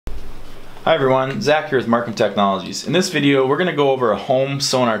Hi everyone, Zach here with Markham Technologies. In this video we're going to go over a home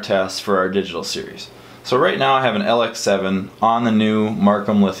sonar test for our digital series. So right now I have an LX7 on the new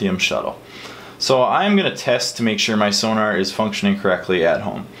Markham Lithium shuttle. So I'm going to test to make sure my sonar is functioning correctly at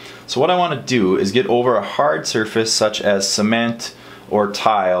home. So what I want to do is get over a hard surface such as cement or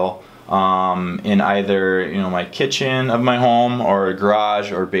tile in either my kitchen of my home or a garage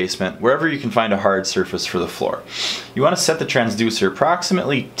or basement, wherever you can find a hard surface for the floor. You want to set the transducer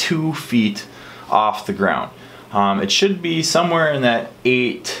approximately 2 feet off the ground. It should be somewhere in that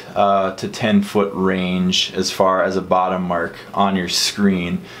 8 to 10 foot range as far as a bottom mark on your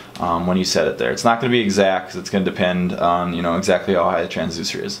screen when you set it there. It's not going to be exact because it's going to depend on exactly how high the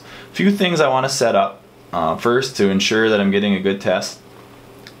transducer is. A few things I want to set up first to ensure that I'm getting a good test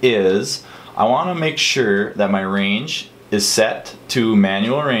is I want to make sure that my range is set to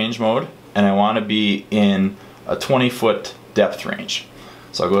manual range mode, and I want to be in a 20-foot depth range.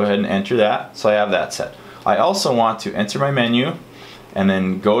 So I'll go ahead and enter that, so I have that set. I also want to enter my menu and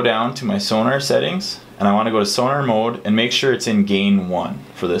then go down to my sonar settings, and I want to go to sonar mode and make sure it's in gain 1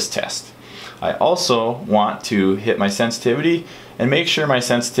 for this test. I also want to hit my sensitivity and make sure my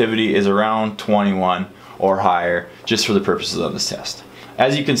sensitivity is around 21 or higher just for the purposes of this test.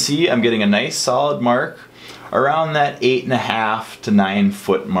 As you can see, I'm getting a nice solid mark around that 8.5 to 9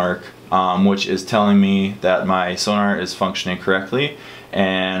 foot mark, which is telling me that my sonar is functioning correctly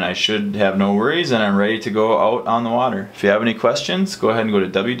and I should have no worries and I'm ready to go out on the water. If you have any questions, go ahead and go to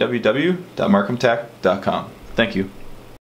www.markhamtech.com. Thank you.